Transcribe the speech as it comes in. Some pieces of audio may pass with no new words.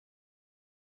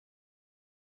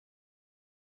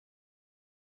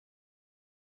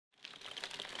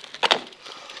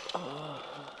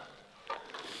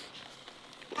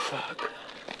Fuck.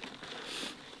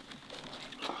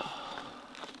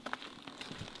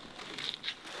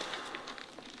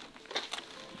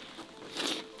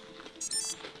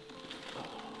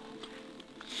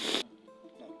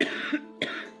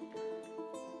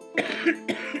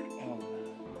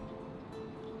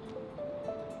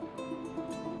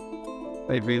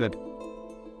 I feel it.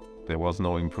 There was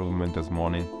no improvement this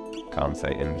morning. Can't say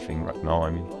anything right now, I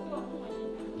mean.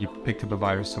 You picked up a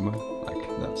virus somewhere? Like,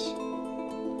 that's...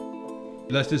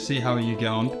 Let's just see how you get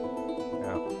on.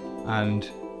 Yeah. And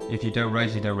if you don't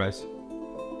race, you don't race.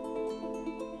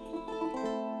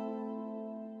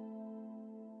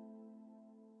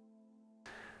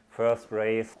 First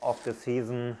race of the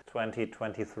season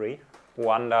 2023.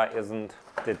 Rwanda isn't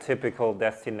the typical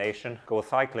destination. Go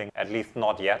cycling, at least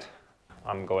not yet.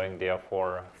 I'm going there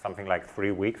for something like 3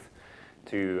 weeks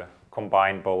to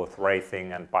combine both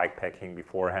racing and bikepacking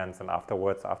beforehand and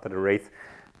afterwards, after the race,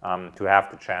 to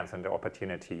have the chance and the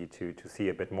opportunity to see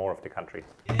a bit more of the country.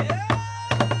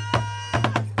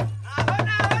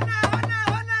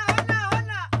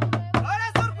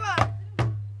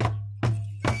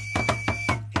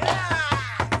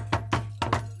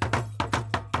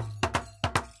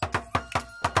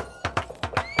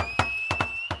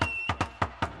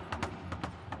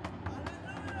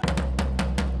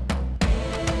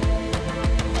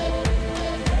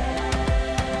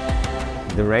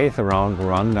 The race around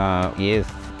Rwanda is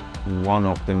one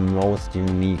of the most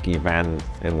unique events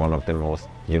in one of the most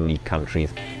unique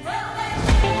countries.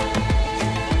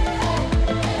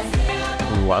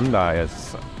 Rwanda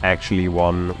is actually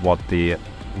what the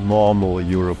normal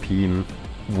European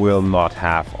will not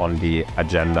have on the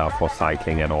agenda for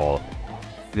cycling at all.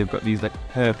 They've got these like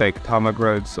perfect tarmac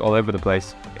roads all over the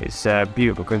place. It's a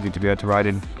beautiful country to be able to ride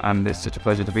in, and it's such a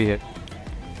pleasure to be here.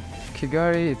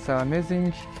 Kigali, it's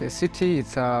amazing city,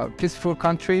 it's a peaceful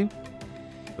country.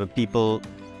 The people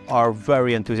are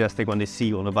very enthusiastic when they see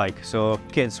you on a bike. So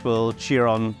kids will cheer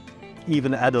on,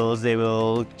 even adults, they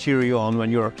will cheer you on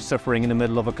when you're suffering in the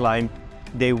middle of a climb.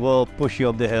 They will push you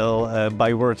up the hill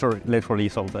by words or literally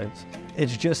sometimes.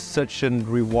 It's just such a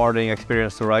rewarding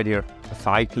experience to ride here.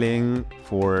 Cycling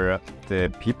for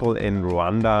the people in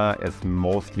Rwanda is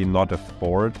mostly not a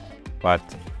sport, but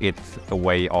it's a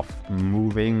way of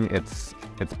moving. It's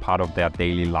part of their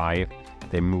daily life.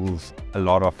 They move a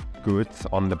lot of goods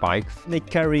on the bikes. They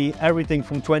carry everything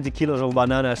from 20 kilos of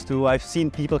bananas to I've seen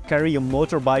people carry a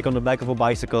motorbike on the back of a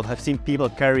bicycle. I've seen people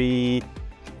carry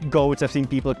goats. I've seen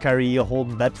people carry a whole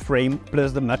bed frame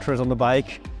plus the mattress on the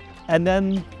bike. And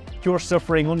then you're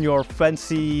suffering on your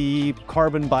fancy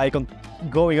carbon bike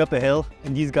going up a hill,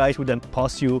 and these guys would then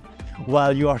pass you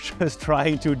while you are just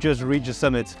trying to just reach the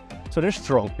summit. So they're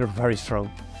strong, they're very strong.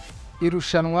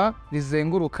 Irushanwa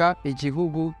rizenguruka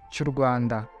igihugu cy'u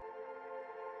Rwanda.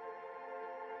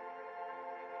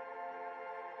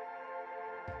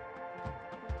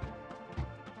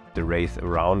 The race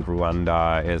around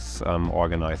Rwanda is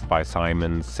organized by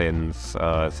Simon since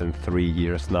 3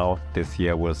 years now. This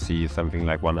year we'll see something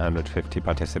like 150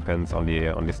 participants on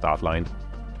the start line.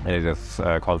 And it is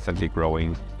constantly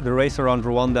growing. The race around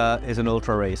Rwanda is an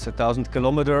ultra race, 1,000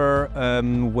 kilometer,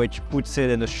 which puts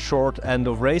it in the short end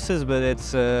of races, but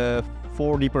it's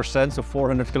 40%, so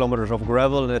 400 kilometers of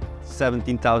gravel and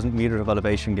 17,000 meters of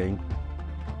elevation gain.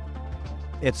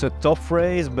 It's a tough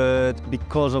race, but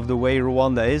because of the way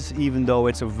Rwanda is, even though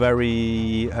it's a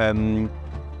very,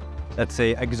 let's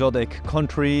say, exotic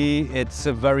country, it's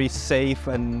a very safe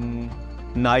and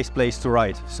nice place to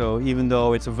ride. So even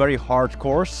though it's a very hard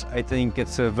course, I think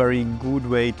it's a very good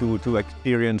way to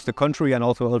experience the country and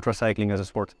also ultra cycling as a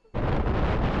sport.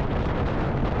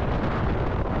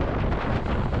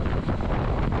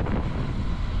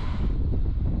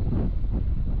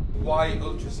 Why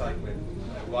ultra cycling?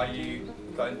 Why you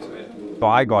got into it? So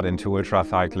I got into ultra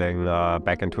cycling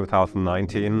back in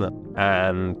 2019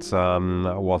 and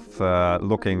was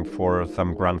looking for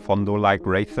some Gran Fondo-like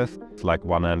races, like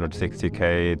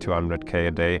 160k, 200k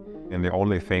a day. And the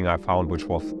only thing I found which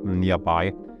was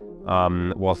nearby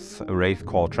was a race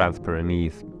called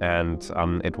Trans-Pyrenees, and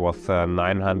it was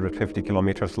 950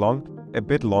 kilometers long, a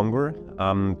bit longer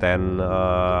than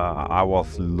I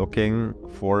was looking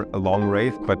for a long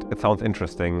race, but it sounds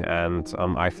interesting, and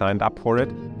I signed up for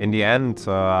it. In the end,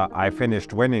 I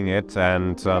finished winning it,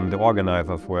 and the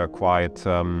organizers were quite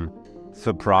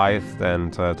surprised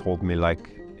and told me, like,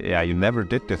 yeah, you never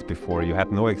did this before, you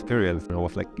had no experience. And I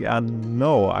was like, yeah,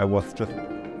 no, I was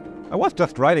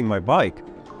just riding my bike.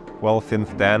 Well, since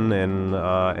then, in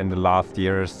the last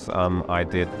years, I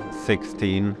did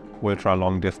 16 ultra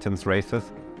long distance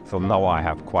races. So now I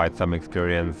have quite some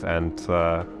experience, and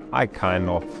I kind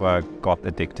of got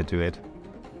addicted to it.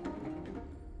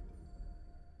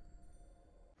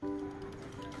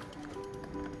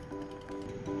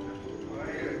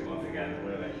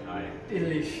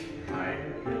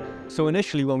 So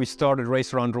initially when we started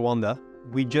Race Around Rwanda,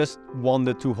 we just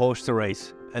wanted to host a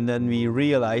race. And then we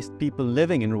realized people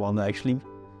living in Rwanda actually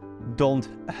don't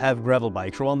have gravel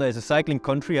bikes. Rwanda is a cycling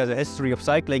country, has a history of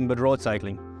cycling, but road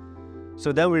cycling.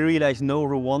 So then we realized no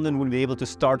Rwandan would be able to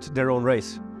start their own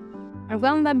race.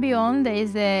 Rwanda Beyond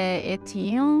is a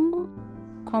team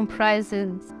comprised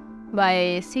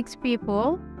by 6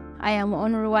 people. I am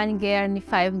only one girl and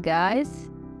 5 guys.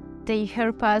 They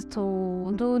help us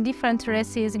to do different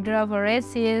races, gravel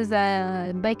races,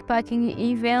 bikepacking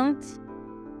events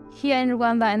here in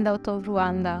Rwanda and out of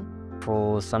Rwanda.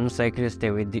 For some cyclists,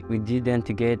 we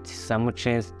didn't get some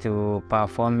chance to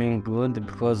performing good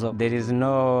because there is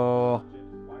no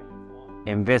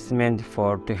investment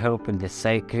to help the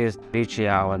cyclists reach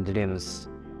our dreams.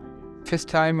 First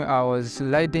time I was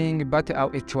riding, but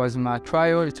it was my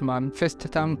trial. It's my first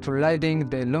time to riding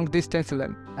the long distance.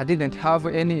 I didn't have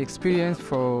any experience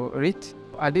for it.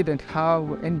 I didn't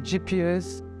have any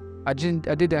GPS. I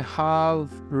didn't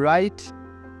have ride.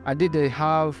 I didn't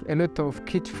have a lot of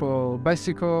kit for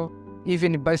bicycle.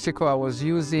 Even bicycle, I was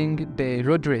using the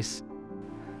road race.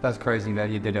 That's crazy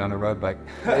that you did it on a road bike.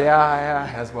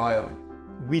 Yeah. That's wild.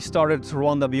 We started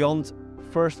Rwanda Beyond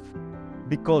first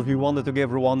because we wanted to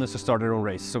give Rwandans to start their own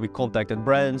race. So we contacted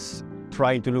brands,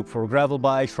 trying to look for gravel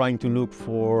bikes, trying to look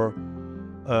for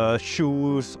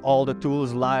shoes, all the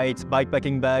tools, lights,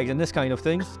 bikepacking bags, and this kind of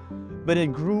things. But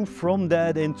it grew from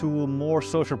that into more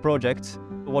social projects.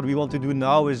 What we want to do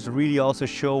now is really also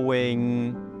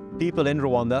showing people in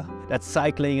Rwanda that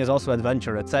cycling is also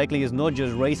adventure. That cycling is not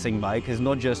just racing bike, it's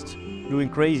not just doing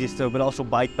crazy stuff, but also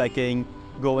bikepacking,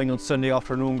 going on Sunday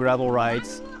afternoon gravel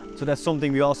rides. So that's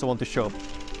something we also want to show.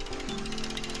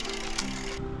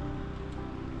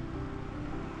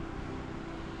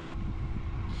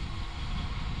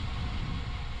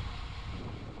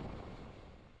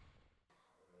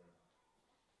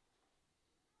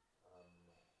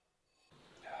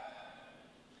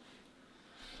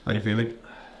 How are you feeling?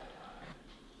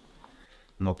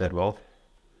 Not that well.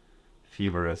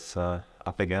 Fever is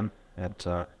up again at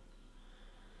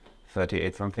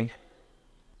 38 something.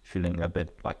 Feeling a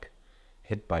bit like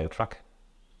hit by a truck.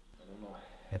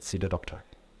 Let's see the doctor.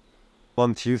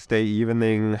 On Tuesday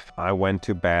evening, I went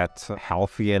to bed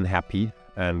healthy and happy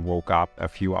and woke up a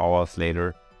few hours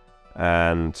later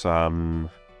and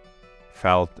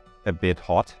felt a bit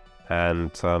hot,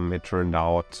 and it turned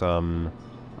out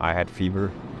I had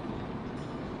fever.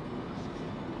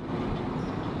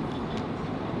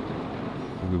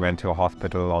 We went to a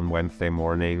hospital on Wednesday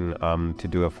morning to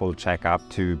do a full checkup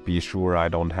to be sure I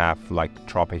don't have like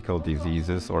tropical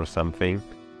diseases or something.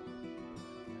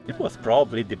 It was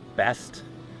probably the best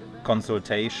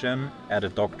consultation at a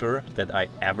doctor that I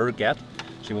ever get.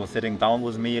 She was sitting down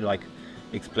with me, like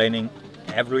explaining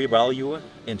every value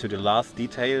into the last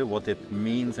detail, what it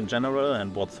means in general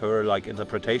and what's her like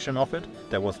interpretation of it.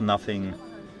 There was nothing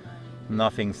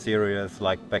serious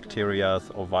like bacteria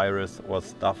or virus or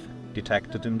stuff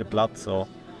detected in the blood, so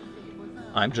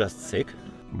I'm just sick.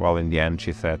 Well, in the end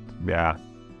she said, yeah,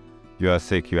 you are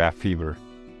sick, you have fever.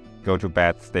 Go to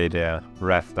bed, stay there,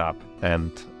 rest up,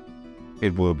 and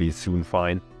it will be soon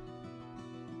fine.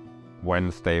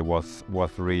 Wednesday was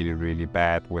really, really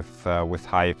bad with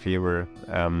high fever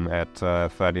at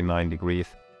 39 degrees.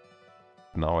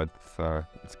 Now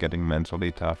it's getting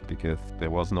mentally tough because there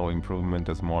was no improvement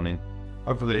this morning.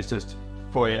 Hopefully it's just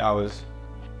 48 hours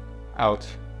out.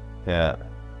 Yeah.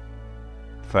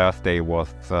 Thursday was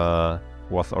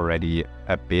already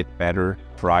a bit better.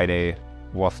 Friday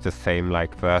was the same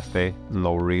like Thursday,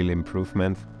 no real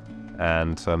improvements.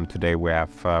 And today we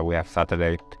have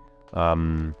Saturday,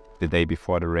 the day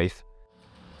before the race.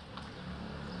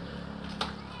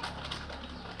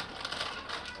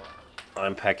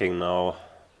 I'm packing now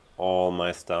all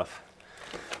my stuff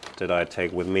that I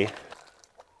take with me.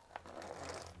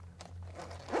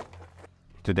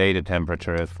 Today the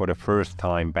temperature is for the first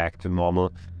time back to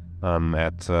normal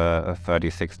at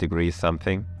 36 degrees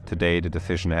something. Today the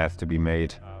decision has to be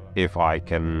made if I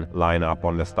can line up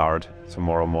on the start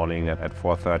tomorrow morning at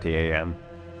 4:30 a.m.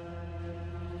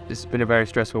 It's been a very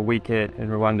stressful week here in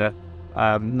Rwanda,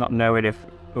 not knowing if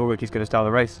Ulrich is going to start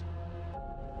the race.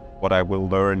 What I will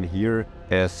learn here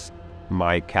is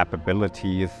my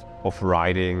capabilities of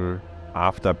riding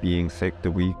after being sick the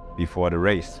week before the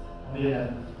race.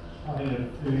 Yeah.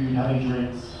 having food, having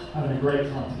drinks, having a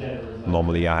great time together.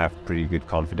 Normally I have pretty good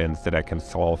confidence that I can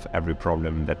solve every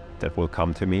problem that will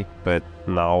come to me. But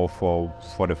now for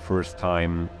the first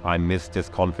time I miss this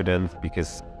confidence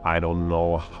because I don't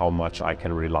know how much I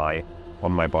can rely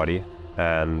on my body.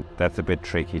 And that's a bit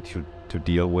tricky to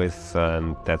deal with,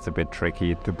 and that's a bit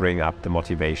tricky to bring up the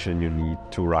motivation you need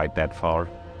to ride that far.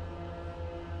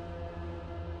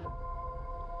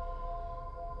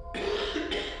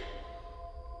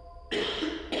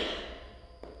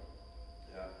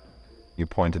 You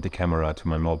pointed the camera to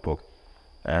my notebook,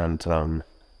 and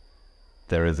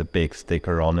there is a big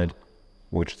sticker on it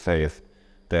which says,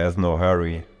 "There's no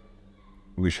hurry,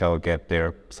 we shall get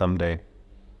there someday."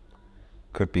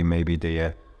 Could be maybe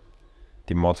the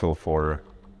motto for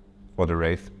the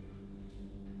race.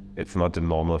 It's not the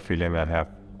normal feeling I have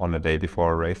on the day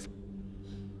before a race.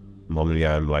 Normally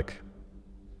I'm like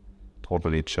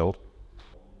totally chilled.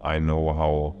 I know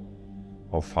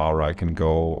how far I can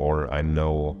go, or I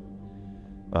know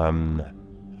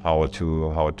how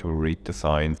to read the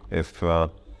signs. If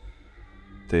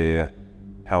the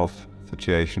health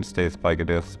situation stays like it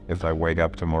is, if I wake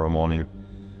up tomorrow morning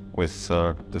with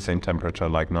the same temperature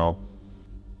like now,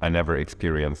 I never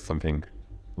experienced something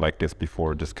like this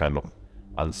before, this kind of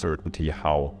uncertainty,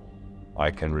 how I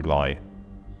can rely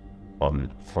on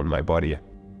my body.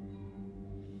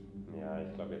 Ja,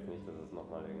 ich glaube jetzt nicht, dass es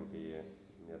nochmal irgendwie,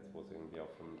 jetzt wo es irgendwie auf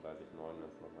 35,9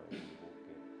 ist, nochmal irgendwie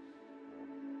hochgeht.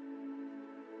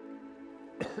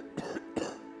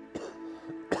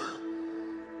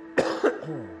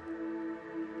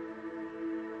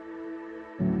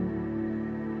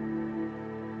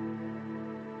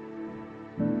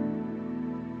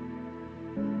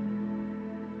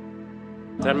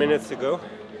 10 minutes to go,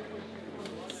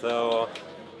 so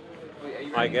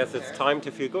I guess it's time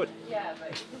to feel good.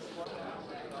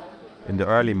 In the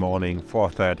early morning,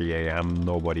 4:30 a.m.,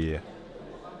 nobody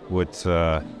would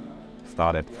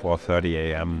start at 4:30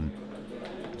 a.m.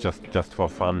 just for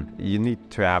fun. You need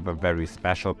to have a very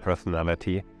special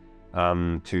personality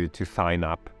to sign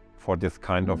up for this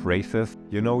kind of races.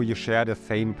 You know, you share the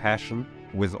same passion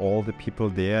with all the people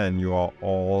there, and you are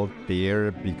all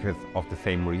there because of the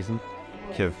same reason.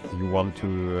 Because you want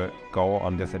to go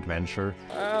on this adventure.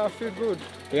 I feel good.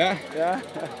 Yeah? Yeah.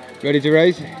 Ready to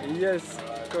race? Yes,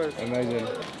 of course. Amazing.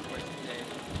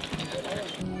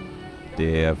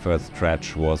 The first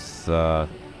stretch was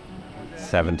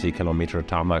 70-kilometer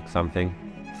tarmac something.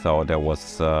 So there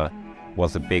was a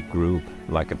big group,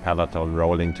 like a peloton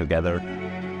rolling together.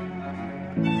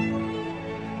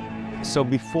 So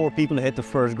before people hit the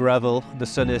first gravel, the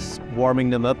sun is warming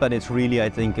them up, and it's really, I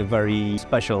think, a very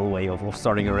special way of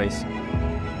starting a race.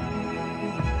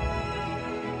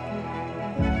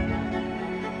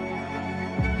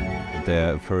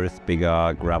 The first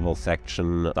bigger gravel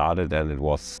section started, and it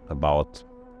was about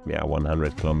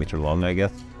 100 kilometers long, I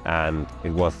guess. And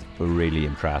it was really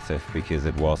impressive because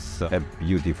it was a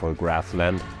beautiful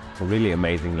grassland, a really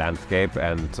amazing landscape.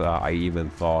 And I even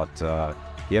thought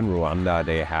here in Rwanda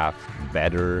they have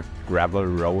better gravel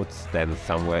roads than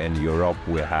somewhere in Europe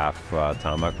we have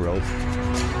tarmac roads.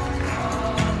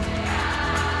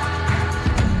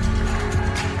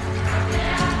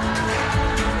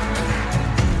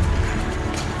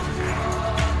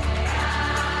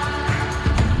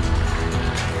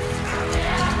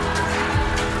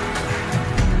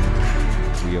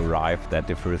 We arrived at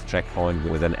the first checkpoint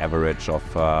with an average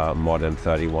of more than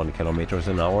 31 kilometers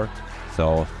an hour.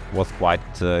 So it was quite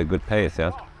a good pace,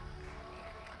 yeah.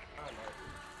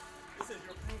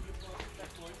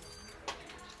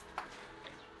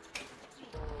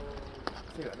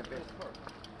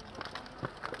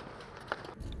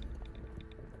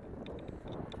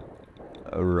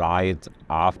 Right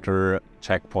after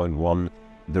checkpoint 1,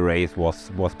 the race was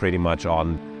pretty much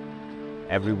on.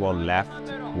 Everyone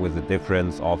left with a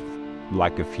difference of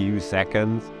like a few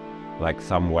seconds. Like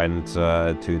some went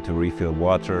to refill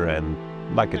water, and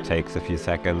like it takes a few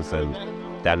seconds, and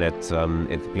then it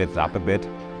splits up a bit.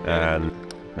 And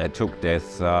I took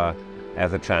this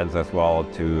as a chance as well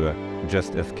to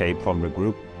just escape from the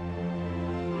group.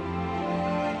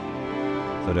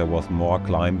 So there was more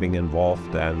climbing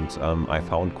involved, and I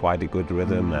found quite a good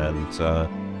rhythm, and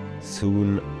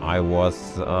soon I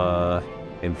was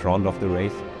in front of the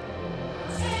race.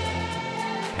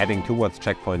 Heading towards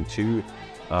checkpoint 2,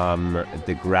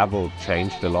 the gravel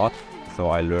changed a lot, so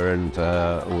I learned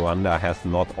Rwanda has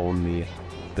not only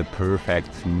the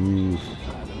perfect, smooth,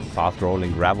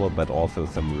 fast-rolling gravel, but also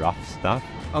some rough stuff.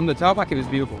 On the tarmac it was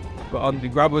beautiful, but on the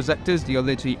gravel sectors you're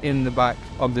literally in the back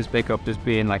of this pickup just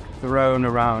being like thrown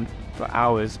around for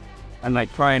hours, and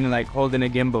like trying to like holding a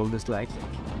gimbal just like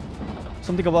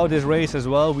Something about this race as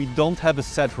well, we don't have a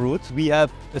set route. We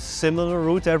have a similar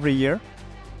route every year,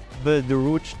 but the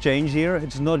routes change here.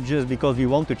 It's not just because we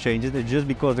want to change it, it's just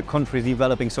because the country is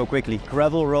developing so quickly.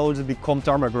 Gravel roads become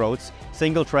tarmac roads,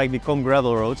 single track become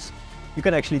gravel roads. You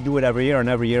can actually do it every year, and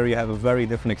every year you have a very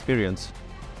different experience.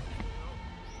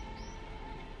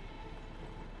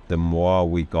 The more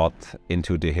we got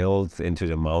into the hills, into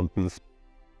the mountains,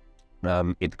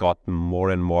 it got more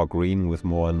and more green with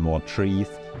more and more trees.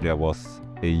 There was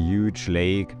a huge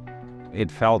lake.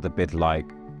 It felt a bit like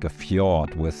a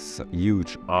fjord with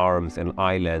huge arms and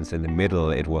islands in the middle.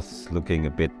 It was looking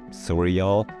a bit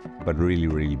surreal, but really,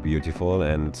 really beautiful.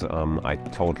 And I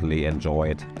totally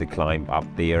enjoyed the climb up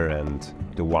there and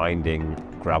the winding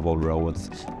gravel roads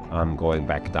going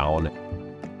back down.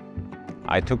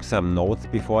 I took some notes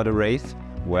before the race,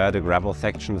 where the gravel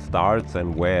section starts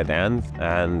and where it ends,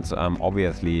 and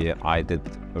obviously I did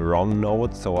a wrong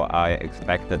note, so I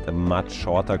expected a much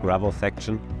shorter gravel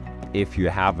section. If you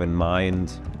have in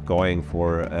mind going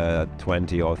for a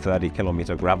 20 or 30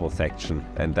 kilometer gravel section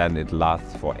and then it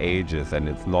lasts for ages and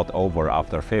it's not over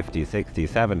after 50, 60,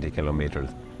 70 kilometers,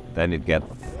 then it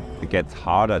gets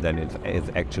harder than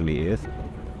it actually is.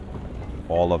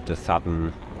 All of a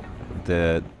sudden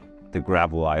the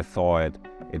gravel, I saw it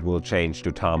will change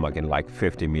to tarmac in like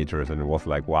 50 meters, and it was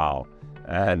like, wow.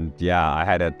 And yeah, I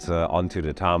had it onto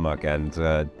the tarmac and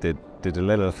did a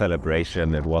little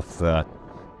celebration. It was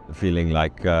feeling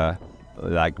like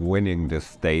winning this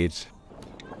stage.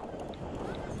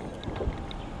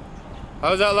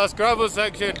 How's that last gravel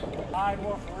section? It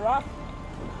was rough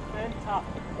and tough.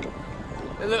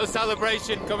 A little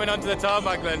celebration coming onto the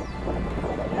tarmac then.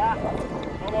 Yeah,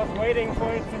 I was waiting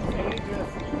for it since ages.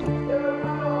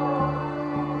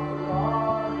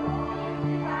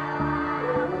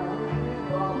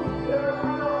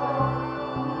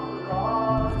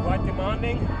 Quite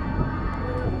demanding,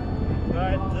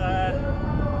 but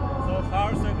so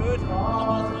far so good.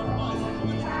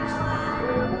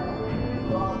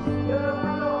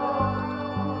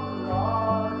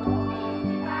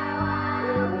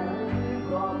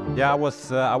 Yeah, I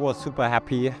was super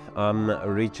happy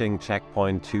reaching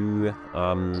checkpoint 2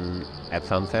 at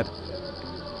sunset.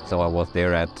 So I was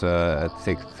there at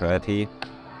 6:30.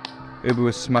 Uber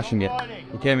was smashing it.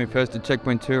 He came in first at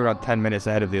checkpoint 2, around 10 minutes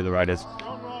ahead of the other riders,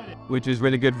 which was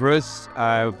really good for us.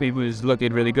 It was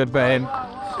looking really good for him.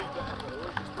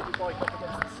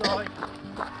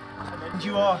 And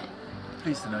you are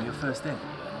pleased to know you're first in.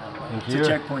 Thank to you.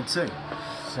 checkpoint 2.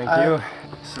 Thank you.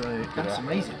 So that's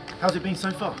amazing. How's it been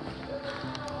so far?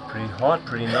 Pretty hot,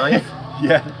 pretty nice.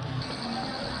 Yeah.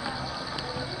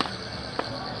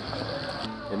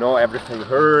 You know, everything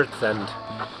hurts and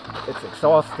it's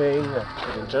exhausting, but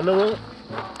in general,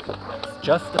 it's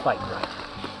just a bike ride.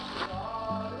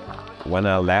 When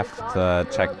I left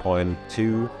checkpoint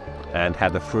 2 and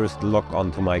had the first look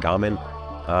onto my Garmin,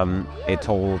 it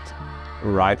told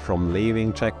right from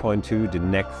leaving checkpoint 2, the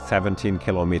next 17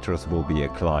 kilometers will be a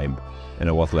climb. And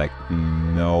I was like,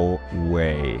 no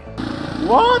way.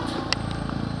 What?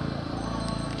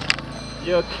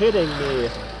 You're kidding me.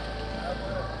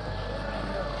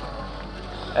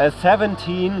 A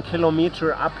 17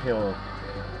 kilometer uphill.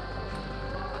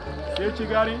 See what you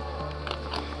got in?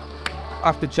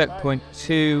 After checkpoint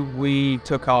 2, we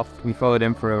took off. We followed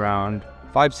him for around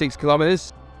 5-6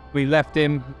 kilometers. We left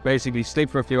him, basically sleep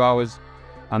for a few hours,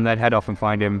 and then head off and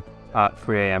find him at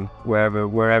 3 AM,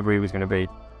 wherever he was going to be.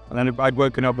 And then I'd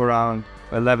woken up around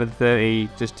 11:30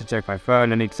 just to check my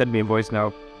phone, and he'd sent me a voice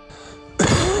note.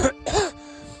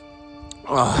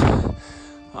 Oh,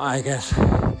 I guess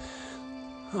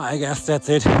that's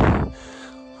it.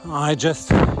 I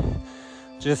just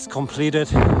completed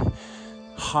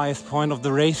highest point of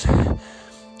the race,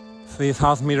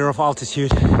 3,000 meters of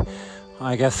altitude.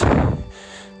 I guess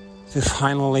this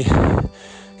finally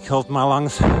killed my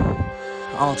lungs.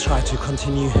 I'll try to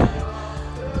continue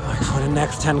for the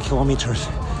next 10 kilometers,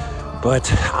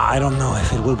 but I don't know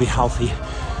if it will be healthy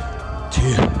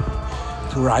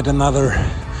to ride another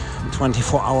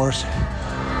 24 hours.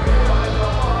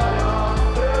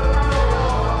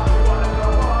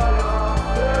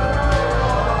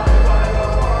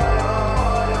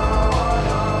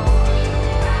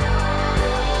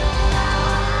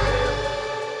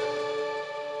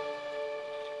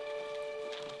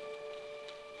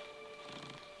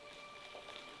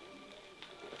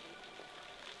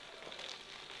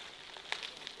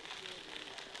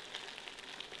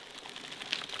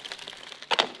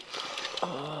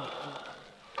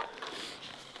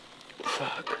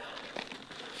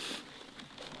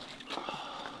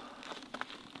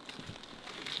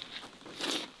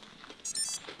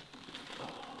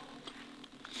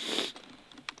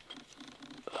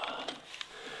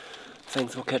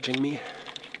 Thanks for catching me.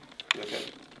 Okay.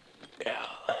 Yeah.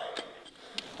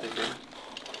 Okay.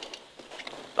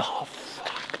 Oh,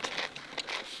 fuck.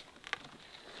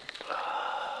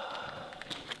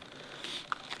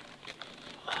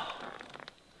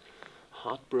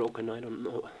 Heartbroken, I don't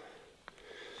know.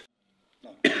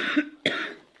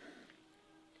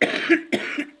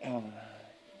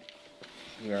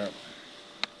 Ja.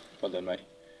 Well done, mate.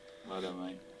 Well done,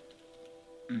 mate.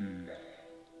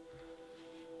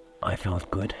 I felt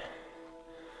good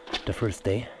the first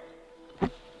day,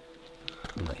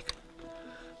 like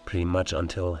pretty much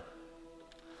until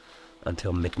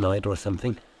midnight or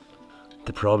something.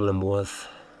 The problem was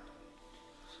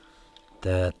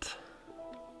that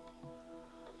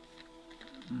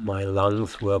my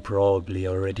lungs were probably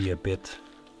already a bit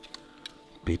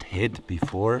hit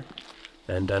before,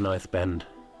 and then I spent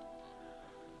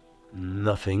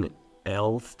nothing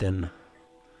else than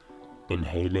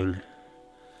inhaling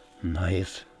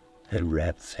nice and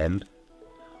red scent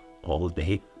all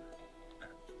day.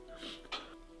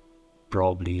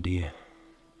 Probably the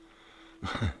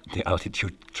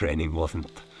altitude training wasn't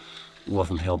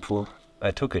helpful. I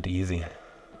took it easy.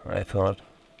 I thought,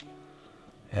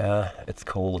 yeah, it's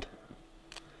cold,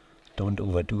 don't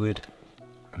overdo it.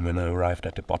 And when I arrived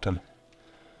at the bottom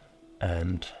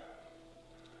and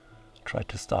tried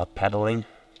to start pedaling,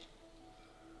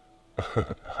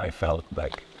 I felt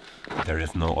like there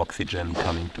is no oxygen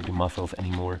coming to the muscles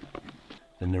anymore.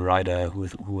 Then the rider who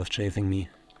was chasing me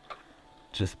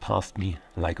just passed me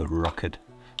like a rocket.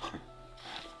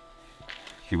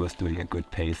 He was doing a good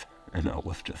pace and I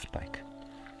was just like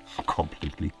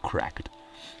completely cracked.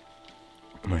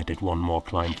 And I did one more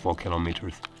climb, 4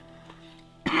 kilometers.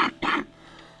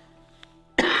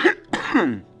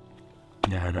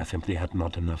 Yeah, and I simply had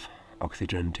not enough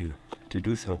oxygen to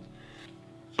do so.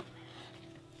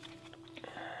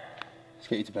 Let's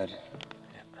get you to bed.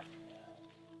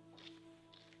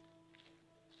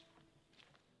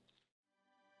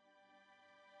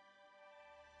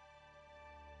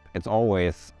 It's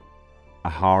always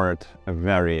a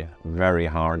very, very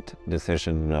hard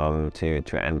decision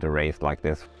to end a race like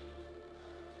this.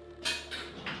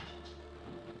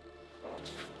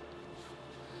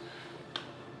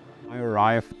 I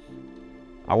arrived,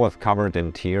 I was covered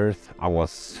in tears. I was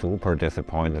super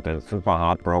disappointed and super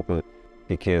heartbroken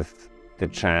because the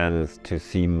chance to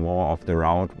see more of the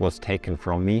route was taken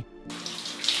from me.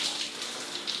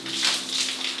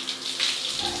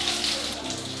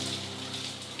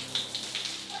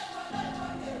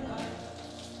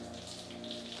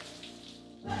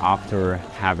 After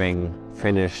having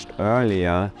finished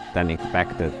earlier than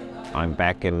expected, I'm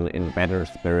back in better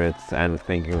spirits and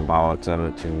thinking about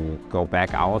to go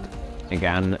back out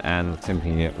again and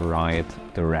simply ride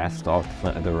the rest of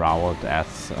the route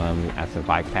as a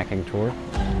bikepacking tour.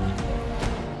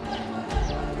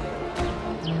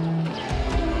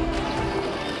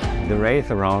 The race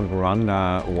around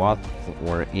Rwanda was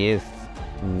or is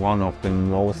one of the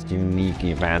most unique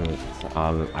events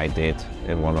I did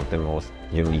in one of the most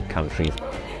unique countries.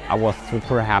 I was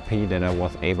super happy that I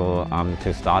was able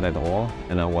to start it all,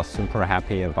 and I was super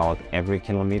happy about every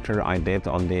kilometer I did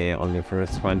on the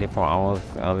first 24 hours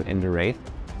in the race.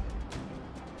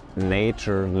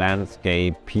 Nature,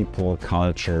 landscape, people,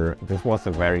 culture, this was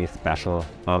a very special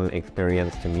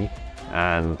experience to me,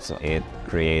 and it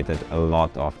created a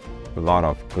lot of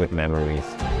good memories.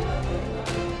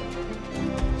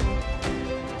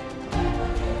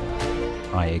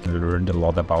 I learned a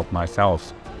lot about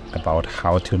myself, about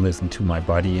how to listen to my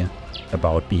body,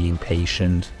 about being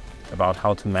patient, about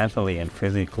how to mentally and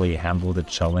physically handle the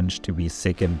challenge to be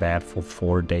sick in bed for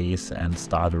 4 days and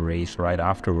start a race right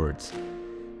afterwards.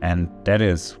 And that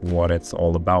is what it's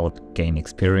all about: gain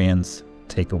experience,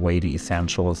 take away the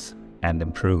essentials, and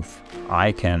improve.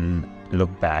 I can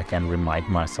look back and remind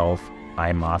myself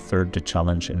I mastered the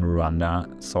challenge in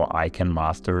Rwanda, so I can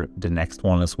master the next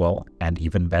one as well, and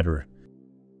even better.